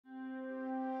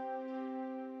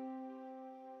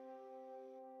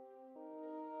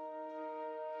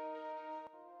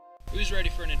Who's ready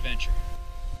for an adventure?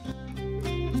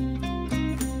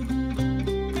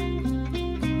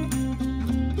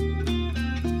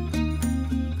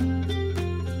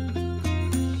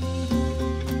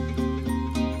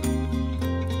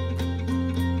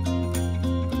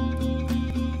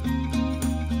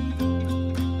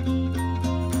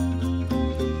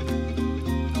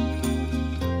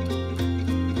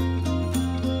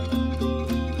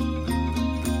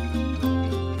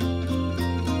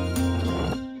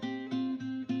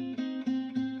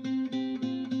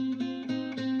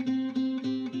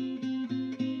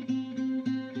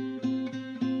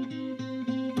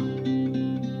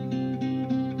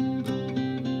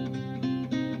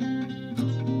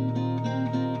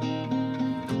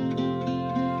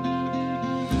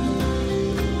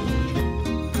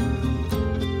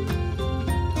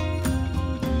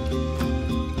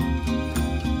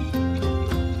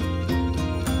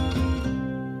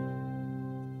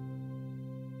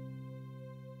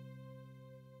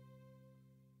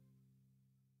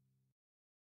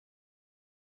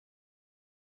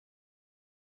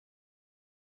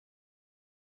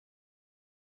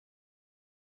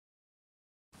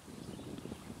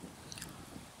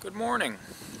 Good morning.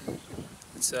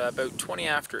 It's about 20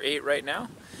 after 8 right now,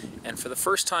 and for the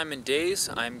first time in days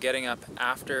I'm getting up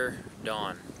after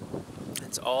dawn.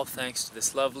 It's all thanks to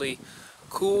this lovely,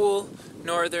 cool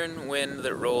northern wind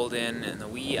that rolled in the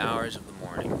wee hours of the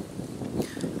morning.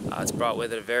 It's brought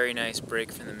with it a very nice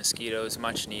break from the mosquitoes,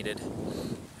 much needed.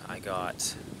 I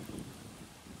got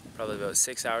probably about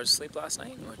 6 hours of sleep last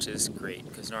night, which is great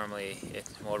because normally,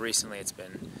 recently it's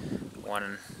been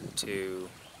 1 to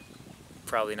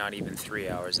probably not even 3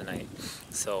 hours a night.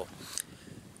 So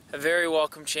a very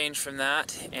welcome change from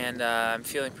that, and I'm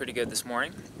feeling pretty good this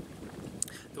morning.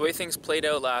 The way things played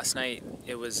out last night,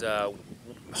 it was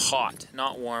hot,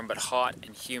 not warm, but hot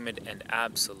and humid and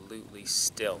absolutely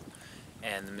still.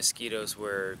 And the mosquitoes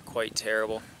were quite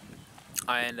terrible.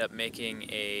 I ended up making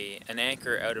an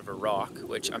anchor out of a rock,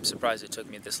 which I'm surprised it took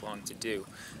me this long to do.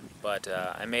 But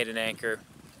I made an anchor,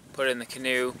 put it in the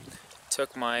canoe,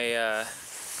 took my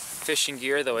fishing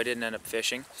gear, though I didn't end up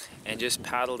fishing, and just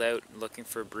paddled out looking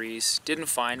for a breeze. Didn't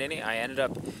find any. I ended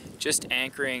up just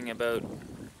anchoring about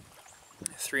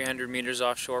 300 meters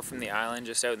offshore from the island,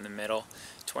 just out in the middle,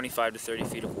 25 to 30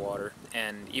 feet of water.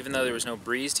 And even though there was no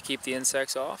breeze to keep the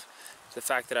insects off, the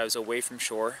fact that I was away from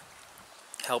shore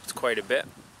helped quite a bit.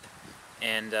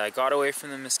 And I got away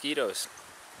from the mosquitoes.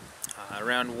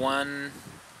 Around 1,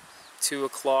 2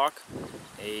 o'clock,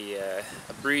 a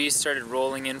breeze started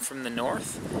rolling in from the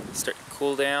north, started to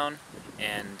cool down,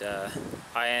 and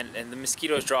the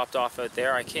mosquitoes dropped off out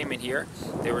there. I came in here.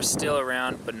 They were still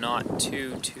around, but not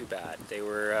too bad. They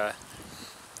were,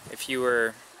 if you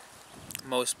were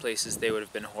most places, they would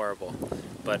have been horrible,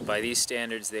 but by these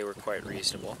standards, they were quite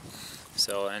reasonable.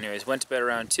 So anyways, went to bed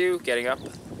around 2, getting up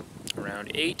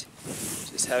around 8,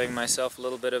 just having myself a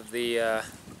little bit of the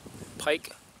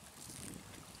pike.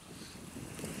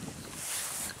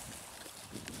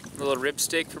 A little rib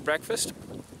steak for breakfast,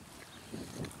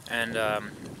 and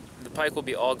the pike will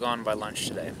be all gone by lunch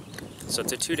today. So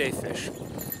it's a 2-day fish.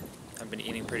 I've been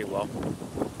eating pretty well.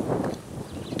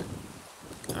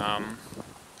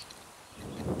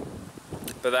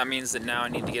 But that means that now I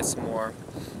need to get some more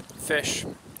fish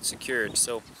secured.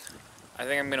 So I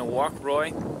think I'm going to walk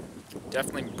Roy,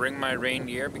 definitely bring my rain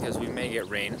gear because we may get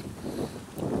rain,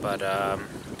 but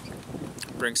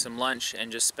bring some lunch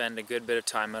and just spend a good bit of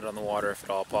time out on the water if at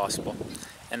all possible.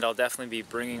 And I'll definitely be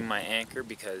bringing my anchor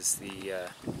because the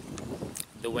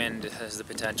wind has the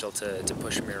potential to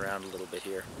push me around a little bit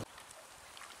here.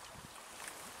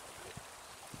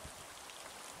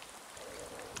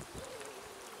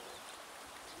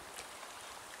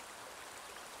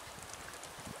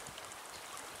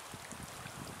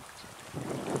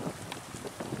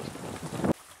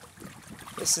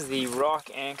 This is the rock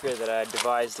anchor that I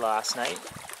devised last night,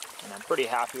 and I'm pretty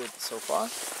happy with it so far.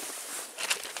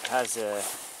 It has a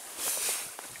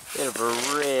bit of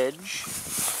a ridge.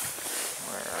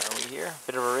 Where are we here? A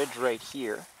bit of a ridge right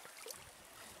here.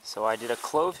 So I did a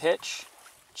clove hitch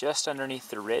just underneath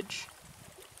the ridge,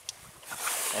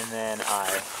 and then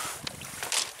I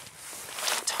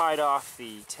tied off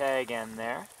the tag end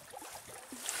there.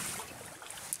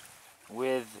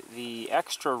 With the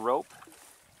extra rope,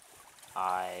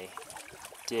 I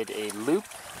did a loop,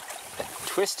 a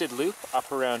twisted loop up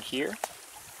around here,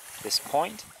 this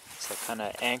point, so it kind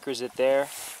of anchors it there,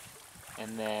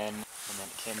 and then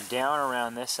it came down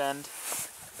around this end,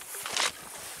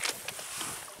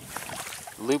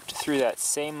 looped through that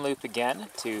same loop again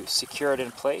to secure it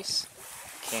in place,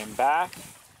 came back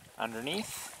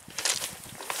underneath,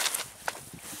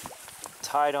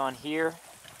 tied on here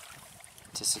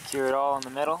to secure it all in the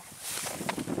middle.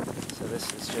 So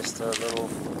this is just a little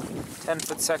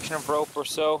 10-foot section of rope or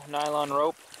so, nylon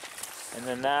rope, and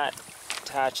then that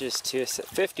attaches to a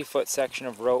 50-foot section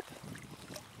of rope,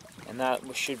 and that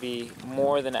should be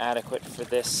more than adequate for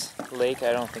this lake.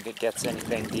 I don't think it gets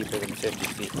anything deeper than 50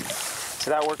 feet. So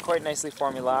that worked quite nicely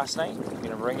for me last night. I'm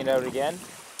going to bring it out again.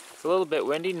 It's a little bit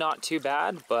windy, not too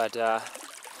bad, but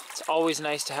it's always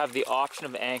nice to have the option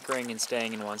of anchoring and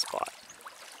staying in one spot.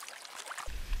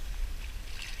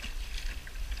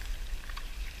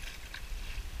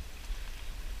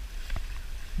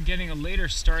 I'm getting a later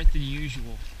start than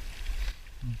usual,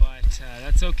 but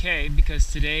that's okay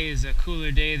because today is a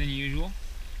cooler day than usual,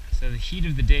 so the heat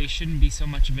of the day shouldn't be so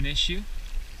much of an issue.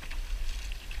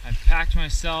 I've packed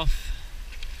myself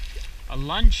a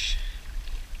lunch,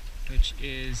 which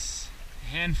is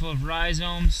a handful of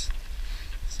rhizomes,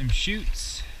 some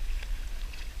shoots,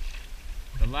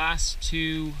 the last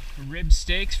 2 rib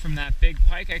steaks from that big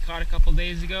pike I caught a couple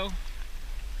days ago.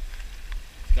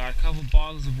 Got a couple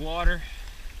bottles of water,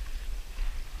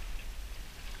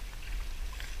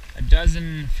 a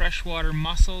dozen freshwater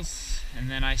mussels, and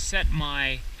then I set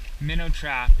my minnow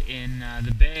trap in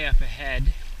the bay up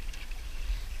ahead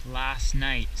last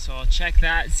night. So I'll check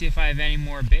that and see if I have any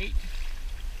more bait.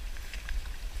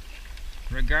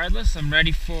 Regardless, I'm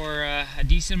ready for a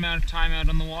decent amount of time out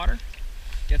on the water,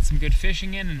 get some good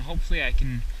fishing in, and hopefully I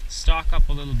can stock up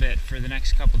a little bit for the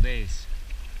next couple days.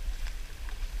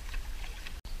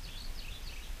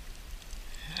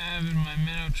 Having my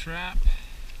minnow trap,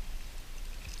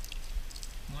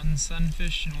 1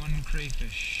 sunfish and 1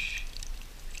 crayfish.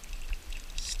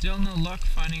 Still no luck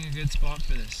finding a good spot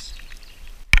for this.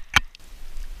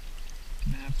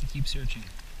 I'm gonna have to keep searching.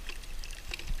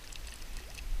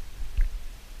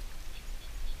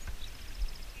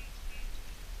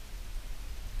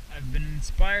 I've been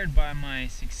inspired by my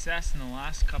success in the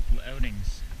last couple of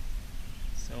outings,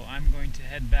 so I'm going to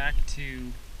head back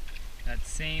to that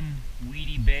same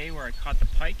weedy bay where I caught the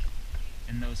pike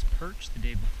and those perch the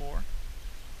day before,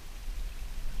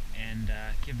 and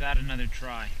give that another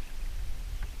try.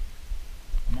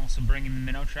 I'm also bringing the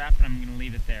minnow trap, and I'm going to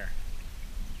leave it there.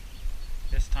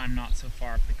 This time not so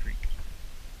far up the creek.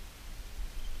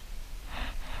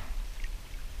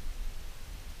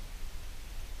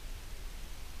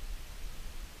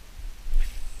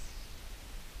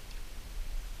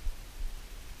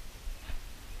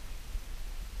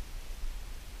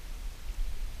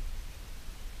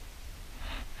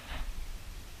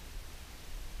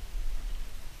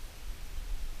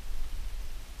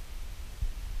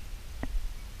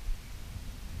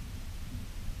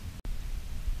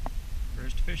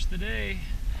 First fish of the day.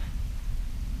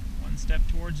 1 step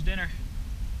towards dinner.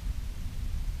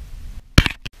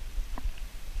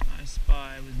 I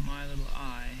spy with my little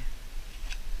eye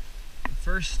the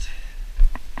first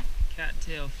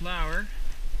cattail flower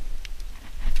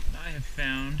that I have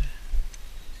found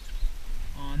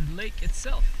on the lake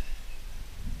itself.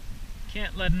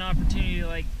 Can't let an opportunity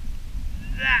like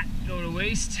that go to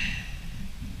waste.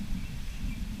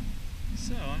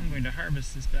 So I'm going to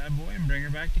harvest this bad boy and bring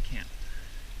her back to camp,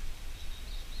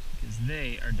 because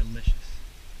they are delicious.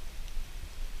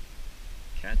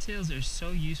 Cattails are so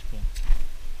useful.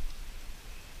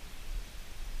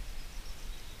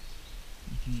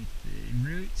 You can eat the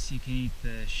roots, you can eat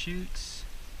the shoots,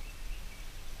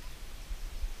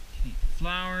 you can eat the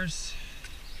flowers.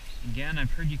 Again,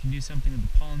 I've heard you can do something with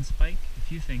the pollen spike, a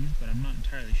few things, but I'm not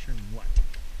entirely sure what.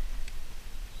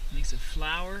 It makes a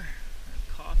flour or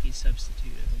a coffee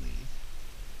substitute, I believe.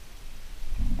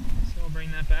 So I'll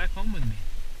bring that back home with me.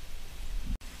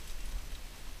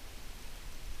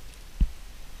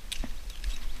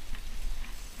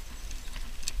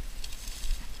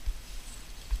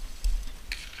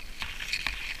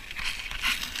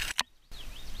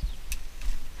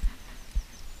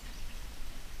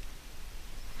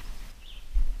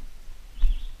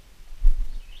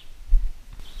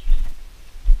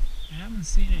 I haven't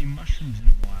seen any mushrooms in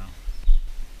a while.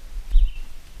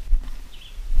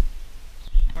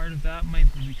 Part of that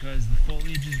might be because the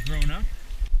foliage has grown up.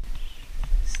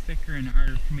 It's thicker and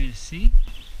harder for me to see.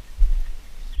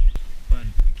 But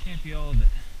it can't be all of it.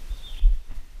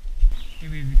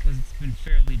 Maybe because it's been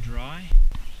fairly dry.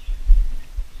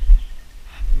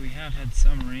 But we have had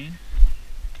some rain.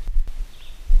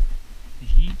 The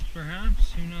heat,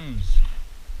 perhaps? Who knows?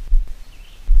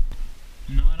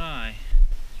 Not I.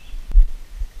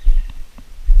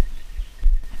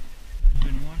 I've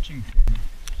been watching for them.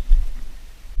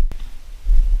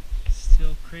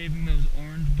 Still craving those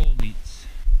orange bolets.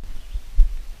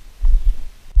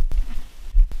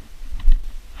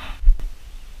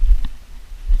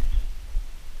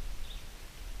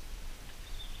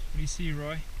 see you,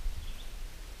 Roy.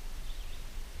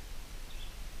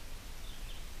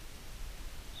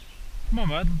 Come on,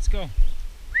 bud, let's go.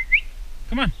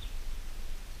 Come on.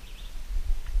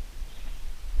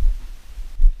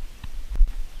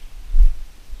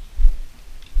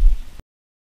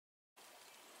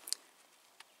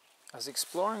 I was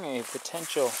exploring a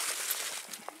potential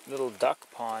little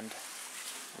duck pond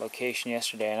location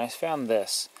yesterday, and I found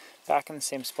this back in the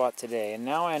same spot today, and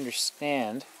now I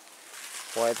understand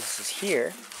why this is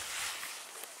here.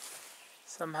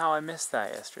 Somehow I missed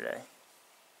that yesterday.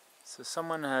 So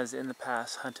someone has in the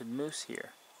past hunted moose here,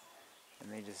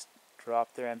 and they just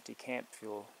dropped their empty camp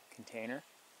fuel container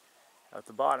out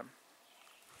the bottom.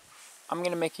 I'm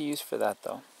going to make a use for that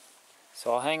though.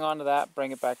 So I'll hang on to that,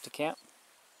 bring it back to camp,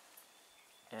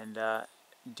 and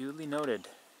duly noted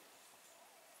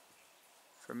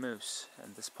for moose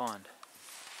at this pond.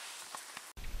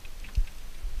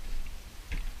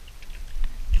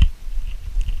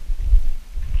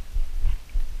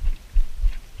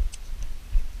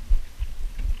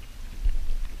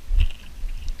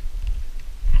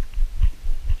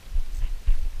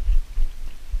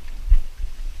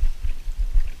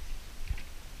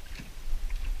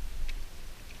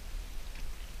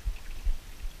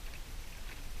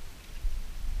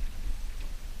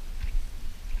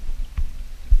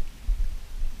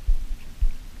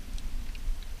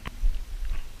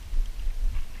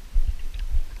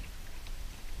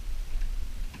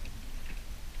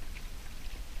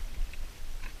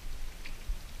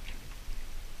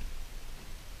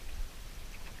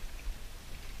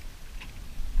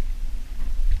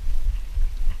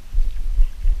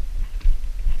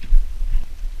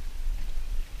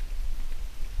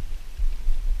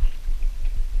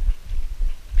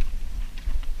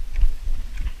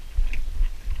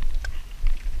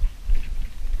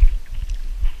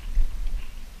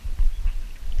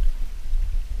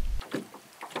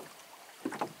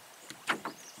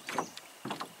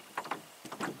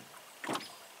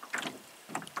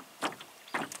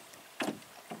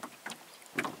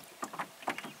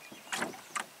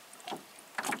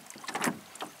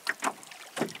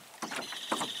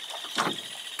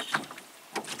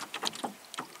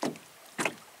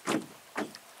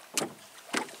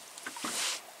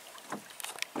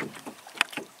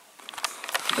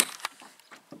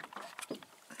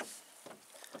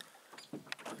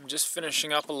 Just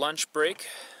finishing up a lunch break.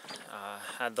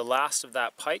 Had the last of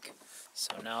that pike,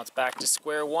 so now it's back to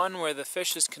square one where the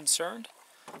fish is concerned.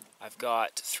 I've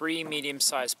got 3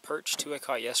 medium-sized perch, 2 I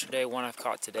caught yesterday, 1 I've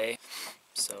caught today.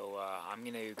 So I'm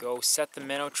going to go set the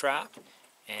minnow trap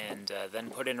and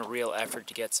then put in a real effort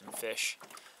to get some fish.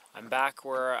 I'm back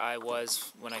where I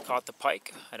was when I caught the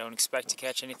pike. I don't expect to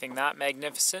catch anything that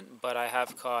magnificent, but I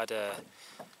have caught a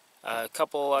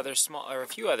couple other a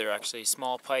few other actually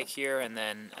small pike here, and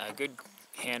then a good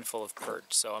handful of perch.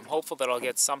 So I'm hopeful that I'll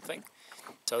get something.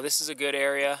 So this is a good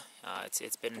area.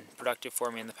 It's been productive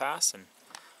for me in the past, and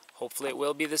hopefully it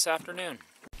will be this afternoon.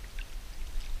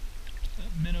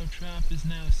 That minnow trap is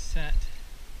now set.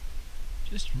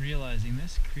 Just realizing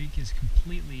this creek is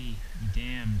completely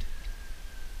dammed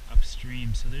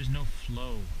upstream, so there's no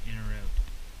flow in or out.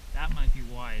 That might be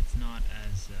why it's not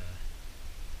as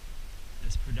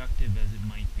productive as it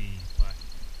might be, but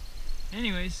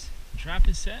anyways, the trap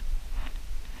is set.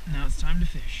 Now it's time to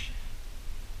fish.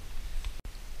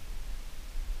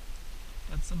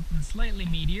 Got something slightly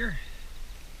meatier.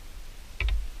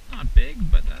 Not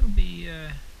big, but that'll be,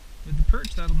 with the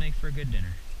perch, that'll make for a good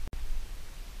dinner.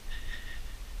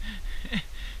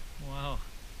 Wow.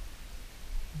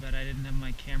 But I didn't have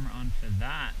my camera on for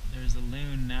that. There's a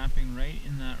loon napping right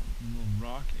in that little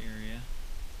rock area.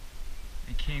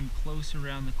 I came close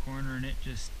around the corner and it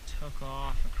just took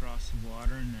off across the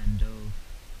water and then dove.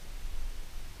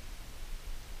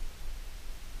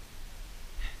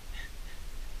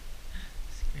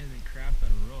 Scared the crap out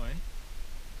of Roy.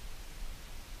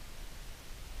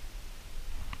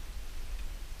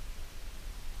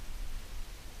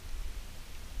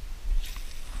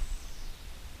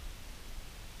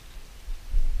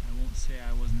 I won't say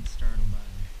I wasn't startled either.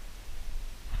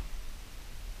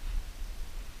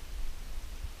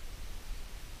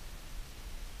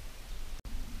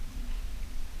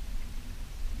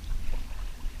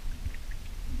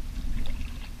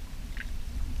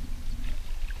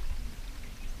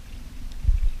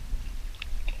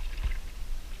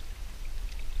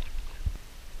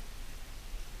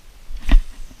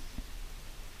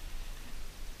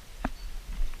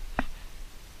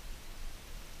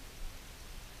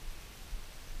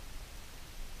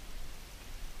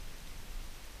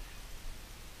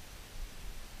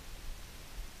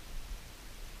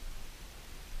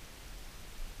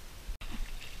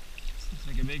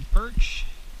 big perch.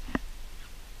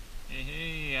 Hey,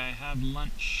 hey, I have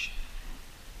lunch.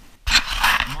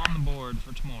 I'm on the board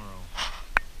for tomorrow.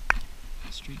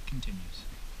 The streak continues.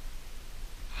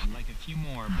 I'd like a few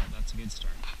more, but that's a good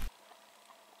start.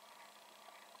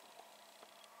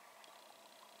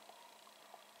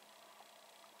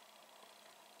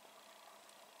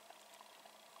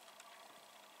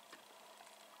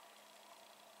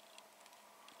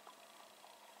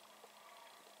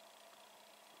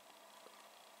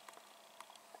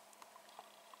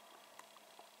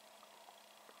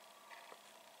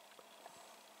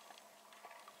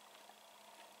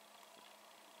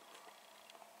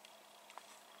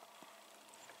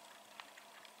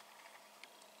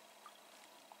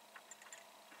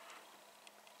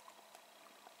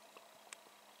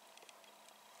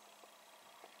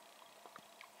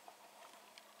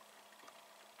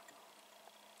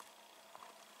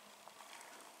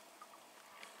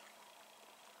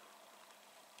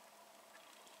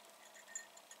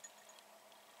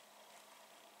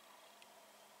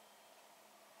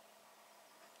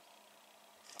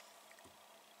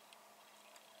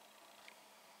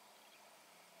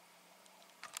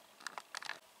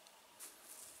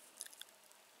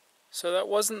 So that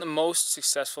wasn't the most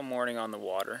successful morning on the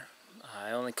water. I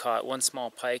only caught one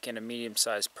small pike and a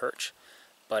medium-sized perch,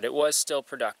 but it was still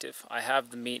productive. I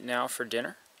have the meat now for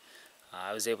dinner.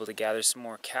 I was able to gather some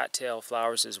more cattail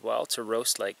flowers as well to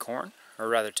roast like corn, or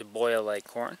rather to boil like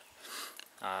corn.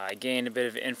 I gained a bit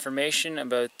of information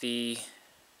about the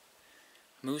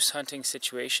moose hunting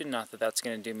situation. Not that that's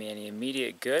going to do me any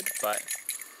immediate good, but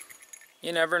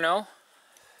you never know.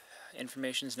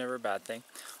 Information's never a bad thing.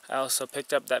 I also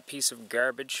picked up that piece of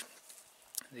garbage,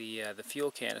 the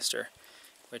fuel canister,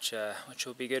 which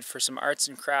will be good for some arts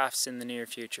and crafts in the near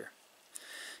future.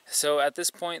 So at this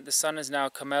point, the sun has now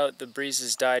come out, the breeze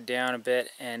has died down a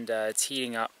bit, and it's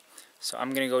heating up. So I'm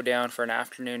going to go down for an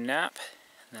afternoon nap,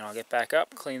 and then I'll get back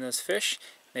up, clean those fish,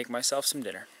 make myself some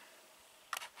dinner.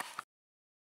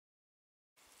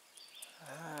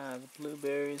 Ah, the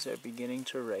blueberries are beginning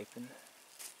to ripen.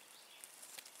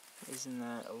 Isn't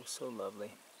that oh so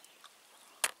lovely?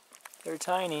 They're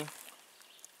tiny,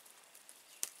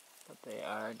 but they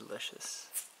are delicious.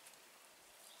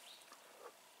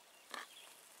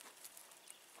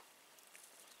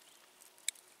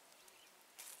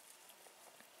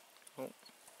 Oh.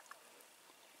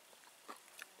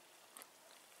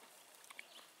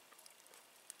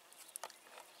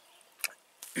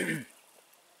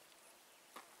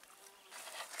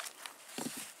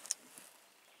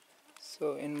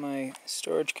 So in my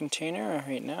storage container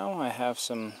right now I have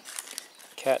some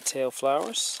cattail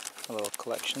flowers, a little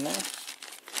collection there.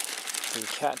 The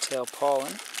cattail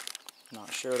pollen,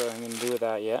 not sure what I'm going to do with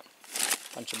that yet.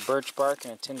 Bunch of birch bark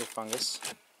and a tinder fungus.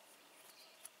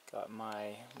 Got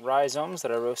my rhizomes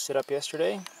that I roasted up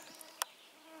yesterday.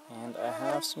 And I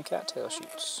have some cattail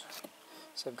shoots.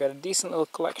 So I've got a decent little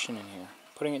collection in here,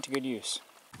 putting it to good use.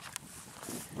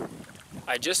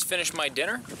 I just finished my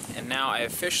dinner, and now I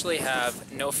officially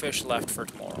have no fish left for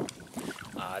tomorrow.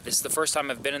 This is the first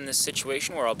time I've been in this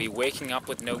situation where I'll be waking up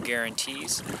with no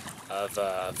guarantees of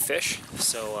fish.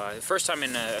 So the first time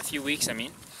in a few weeks, I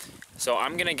mean. So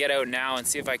I'm going to get out now and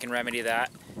see if I can remedy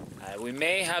that. We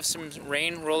may have some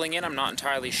rain rolling in, I'm not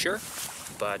entirely sure.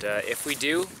 But if we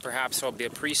do, perhaps there'll be a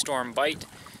pre-storm bite.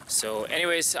 So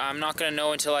anyways, I'm not going to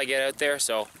know until I get out there.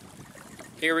 So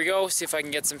here we go, see if I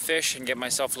can get some fish and get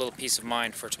myself a little peace of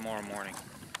mind for tomorrow morning.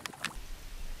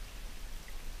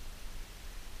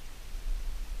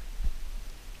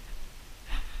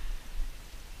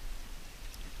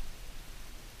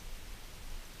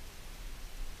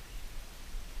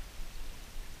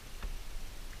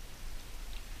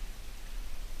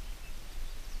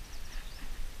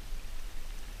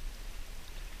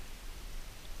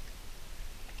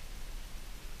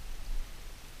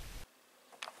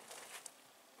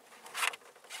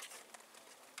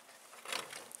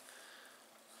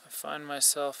 Find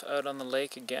myself out on the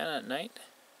lake again at night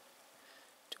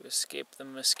to escape the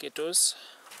mosquitoes.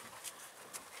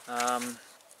 Yeah,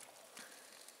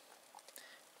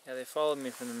 they followed me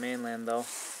from the mainland though,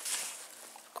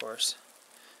 of course.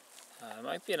 It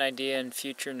might be an idea in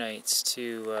future nights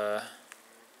to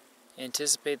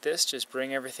anticipate this, just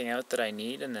bring everything out that I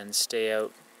need and then stay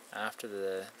out after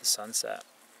the sunset.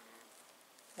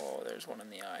 Oh, there's one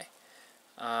in the eye.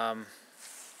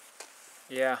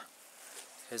 Yeah.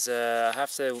 Because I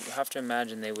have to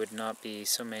imagine they would not be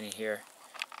so many here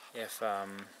if I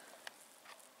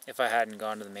hadn't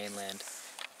gone to the mainland,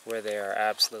 where they are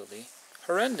absolutely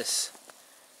horrendous,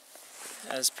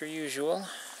 as per usual.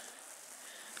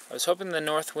 I was hoping the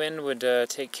north wind would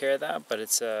take care of that, but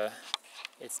it's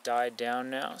it's died down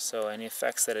now, so any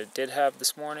effects that it did have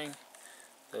this morning,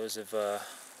 those have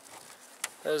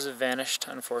vanished,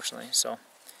 unfortunately. So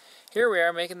here we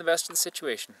are, making the best of the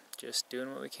situation, just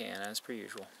doing what we can as per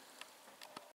usual.